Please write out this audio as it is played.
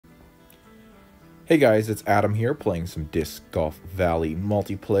Hey guys, it's Adam here playing some Disc Golf Valley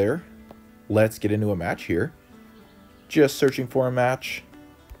multiplayer. Let's get into a match here. Just searching for a match.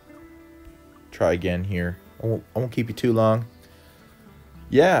 Try again here. I won't keep you too long.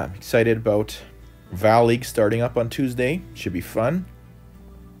 Yeah, I'm excited about Val League starting up on Tuesday. Should be fun.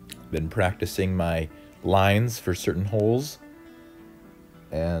 Been practicing my lines for certain holes.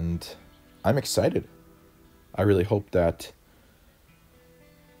 And I'm excited. I really hope that...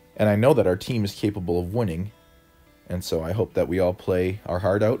 And I know that our team is capable of winning. And so I hope that we all play our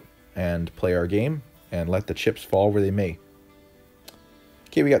heart out and play our game and let the chips fall where they may.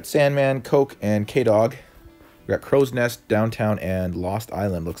 Okay, we got Sandman, Coke, and K-Dog. We got Crow's Nest, Downtown, and Lost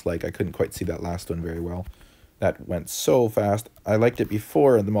Island. Looks like I couldn't quite see that last one very well. That went so fast. I liked it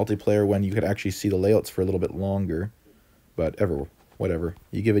before in the multiplayer when you could actually see the layouts for a little bit longer. But whatever.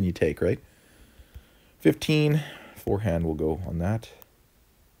 You give and you take, right? 15. Forehand will go on that.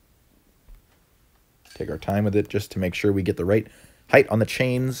 Take our time with it just to make sure we get the right height on the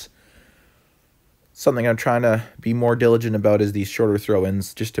chains. Something I'm trying to be more diligent about is these shorter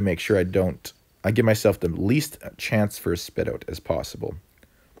throw-ins, just to make sure I give myself the least chance for a spit out as possible.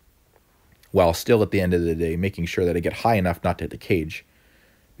 While still at the end of the day making sure that I get high enough not to hit the cage.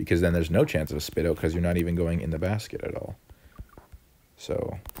 Because then there's no chance of a spit out because you're not even going in the basket at all.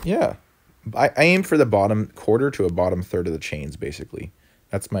 So, yeah. I aim for the bottom quarter to a bottom third of the chains, basically.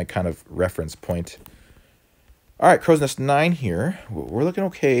 That's my kind of reference point. All right, Crow's Nest 9 here. We're looking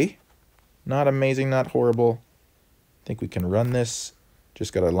okay. Not amazing, not horrible. I think we can run this.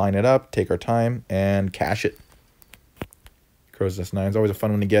 Just got to line it up, take our time, and cash it. Crow's Nest 9 is always a fun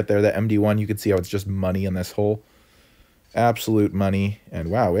one to get there. That MD1, you can see how it's just money in this hole. Absolute money.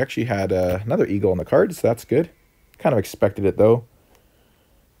 And wow, we actually had another eagle on the card, so that's good. Kind of expected it, though.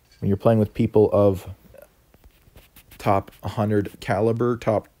 When you're playing with people of top 100 caliber,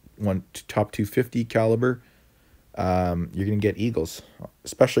 top 250 caliber, you're gonna get eagles,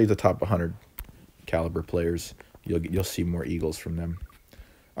 especially the top 100 caliber players. You'll see more eagles from them.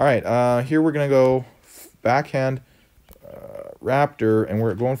 All right, here we're gonna go backhand raptor, and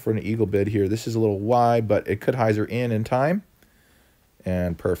we're going for an eagle bid here. This is a little wide, but it could hyzer in time,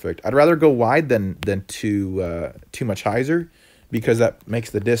 and perfect. I'd rather go wide than too much hyzer, because that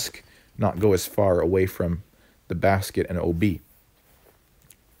makes the disc not go as far away from the basket and OB.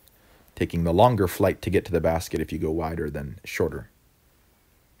 Taking the longer flight to get to the basket if you go wider than shorter.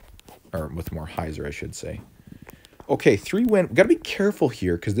 Or with more hyzer, I should say. Okay, 3 win. We've got to be careful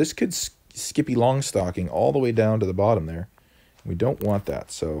here because this could skippy long stocking all the way down to the bottom there. We don't want that.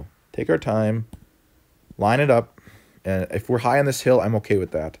 So take our time. Line it up. And if we're high on this hill, I'm okay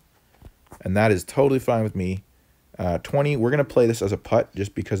with that. And that is totally fine with me. 20, we're going to play this as a putt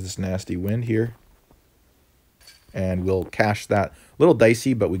just because of this nasty wind here. And we'll cash that. A little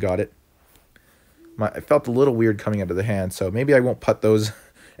dicey, but we got it. It felt a little weird coming out of the hand, so maybe I won't putt those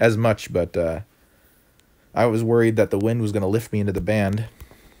as much, but I was worried that the wind was going to lift me into the band.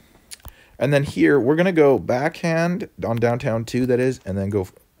 And then here, we're going to go backhand on downtown 2, that is, and then go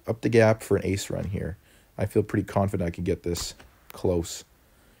up the gap for an ace run here. I feel pretty confident I can get this close.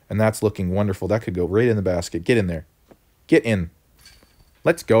 And that's looking wonderful. That could go right in the basket. Get in there. Get in.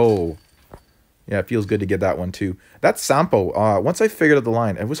 Let's go. Yeah, it feels good to get that one, too. That's Sampo. Once I figured out the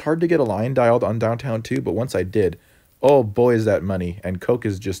line, it was hard to get a line dialed on Downtown, too, but once I did, oh, boy, is that money. And Coke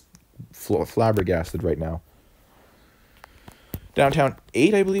is just flabbergasted right now. Downtown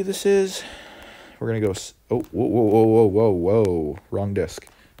 8, I believe this is. We're going to go... Oh, whoa. Wrong disc.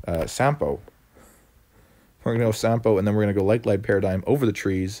 Sampo. We're going to go Sampo, and then we're going to go Light Glide Paradigm over the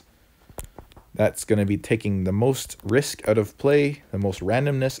trees. That's going to be taking the most risk out of play, the most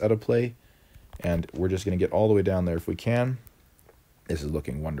randomness out of play. And we're just going to get all the way down there if we can. This is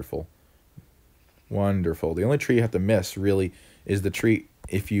looking wonderful. Wonderful. The only tree you have to miss, really, is the tree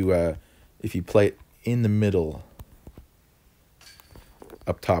if you play it in the middle.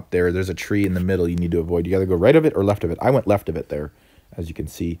 Up top there, there's a tree in the middle you need to avoid. You got to go right of it or left of it. I went left of it there, as you can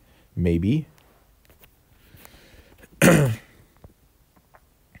see. Maybe. Because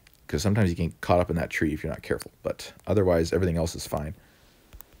sometimes you can get caught up in that tree if you're not careful. But otherwise, everything else is fine.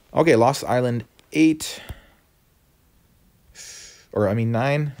 Okay, Lost Island 8. Or, I mean,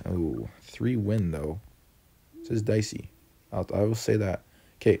 9. Oh, 3 win, though. This is dicey. I will say that.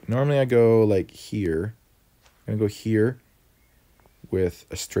 Okay, normally I go, like, here. I'm going to go here with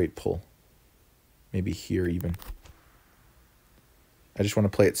a straight pull. Maybe here, even. I just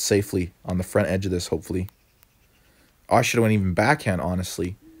want to play it safely on the front edge of this, hopefully. Oh, I should have went even backhand,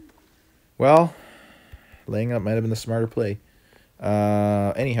 honestly. Well, laying up might have been the smarter play.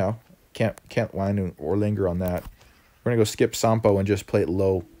 Anyhow, can't whine or linger on that. We're gonna go skip Sampo and just play it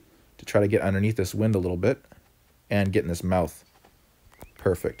low to try to get underneath this wind a little bit and get in this mouth.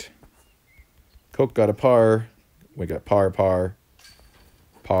 Perfect. Coke got a par. We got par, par,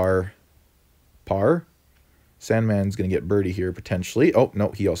 par, par. Sandman's going to get birdie here, potentially. Oh, no,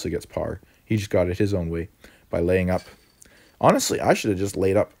 he also gets par. He just got it his own way by laying up. Honestly, I should have just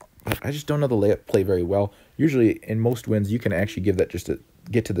laid up, but I just don't know the layup play very well. Usually, in most wins, you can actually give that just to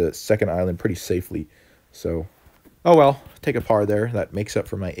get to the second island pretty safely. So, oh well, take a par there. That makes up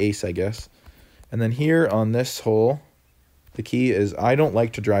for my ace, I guess. And then here on this hole, the key is I don't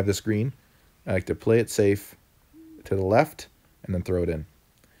like to drive this green. I like to play it safe to the left and then throw it in.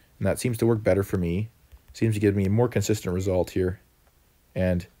 And that seems to work better for me. Seems to give me a more consistent result here.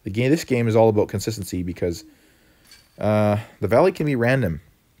 And this game is all about consistency because the valley can be random.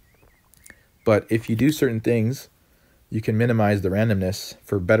 But if you do certain things, you can minimize the randomness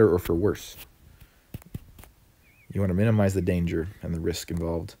for better or for worse. You want to minimize the danger and the risk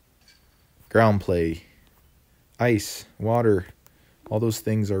involved. Ground play, ice, water, all those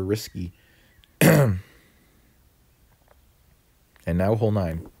things are risky. And now hole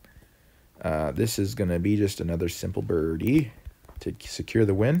 9. This is going to be just another simple birdie to secure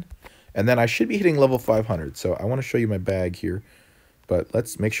the win. And then I should be hitting level 500. So I want to show you my bag here. But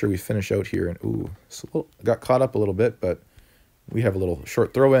let's make sure we finish out here. And ooh, so got caught up a little bit, but we have a little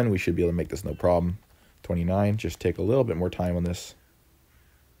short throw in. We should be able to make this no problem. 29, just take a little bit more time on this.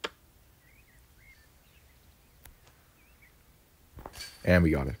 And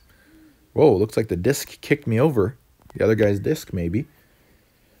we got it. Whoa, looks like the disc kicked me over. The other guy's disc, maybe.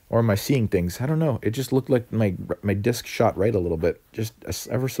 Or am I seeing things? I don't know. It just looked like my disc shot right a little bit. Just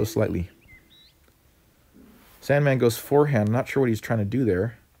ever so slightly. Sandman goes forehand. I'm not sure what he's trying to do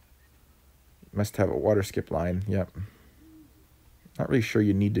there. Must have a water skip line. Yep. Not really sure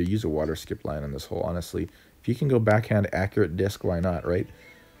you need to use a water skip line on this hole, honestly. If you can go backhand accurate disc, why not, right?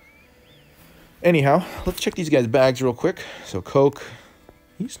 Anyhow, let's check these guys' bags real quick. So Coke,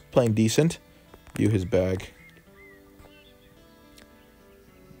 he's playing decent. View his bag.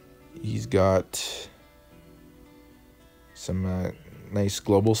 He's got some nice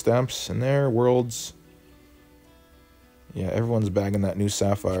global stamps in there. Worlds. Yeah, everyone's bagging that new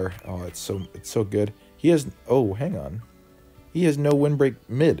Sapphire. Oh, it's so good. He has, oh, hang on. He has no windbreak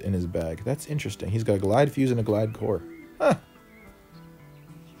mid in his bag. That's interesting. He's got a glide fuse and a glide core. Huh.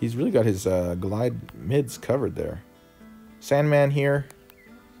 He's really got his glide mids covered there. Sandman here.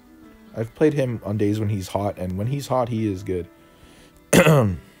 I've played him on days when he's hot, and when he's hot, he is good.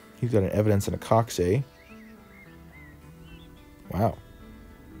 He's got an evidence and a coxswain. Wow.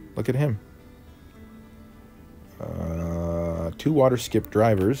 Look at him. 2 water skip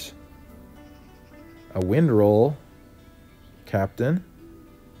drivers. A wind roll captain.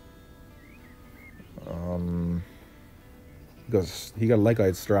 He got a light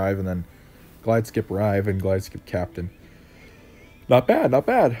glide strive and then glide skip rive and glide skip captain. Not bad, not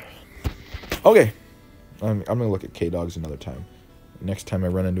bad. Okay. I'm going to look at K-Dogs another time. Next time I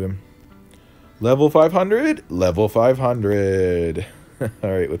run into him. Level 500? Level 500.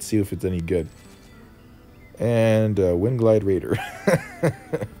 Alright, let's see if it's any good. And Wind Glide Raider.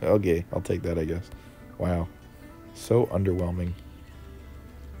 Okay, I'll take that, I guess. Wow. So underwhelming.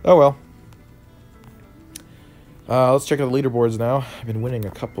 Oh well. Let's check out the leaderboards now. I've been winning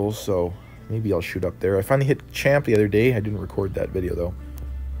a couple, so maybe I'll shoot up there. I finally hit champ the other day. I didn't record that video, though.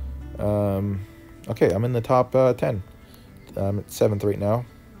 Okay, I'm in the top 10. I'm at 7th right now.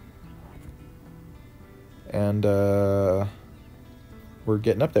 And we're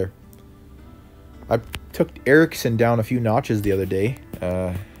getting up there. I took Erickson down a few notches the other day.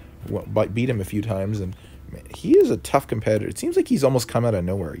 Beat him a few times, and man, he is a tough competitor. It seems like he's almost come out of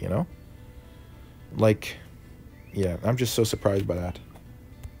nowhere, you know? Like, yeah, I'm just so surprised by that.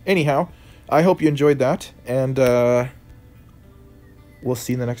 Anyhow, I hope you enjoyed that, and we'll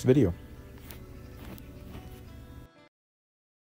see you in the next video.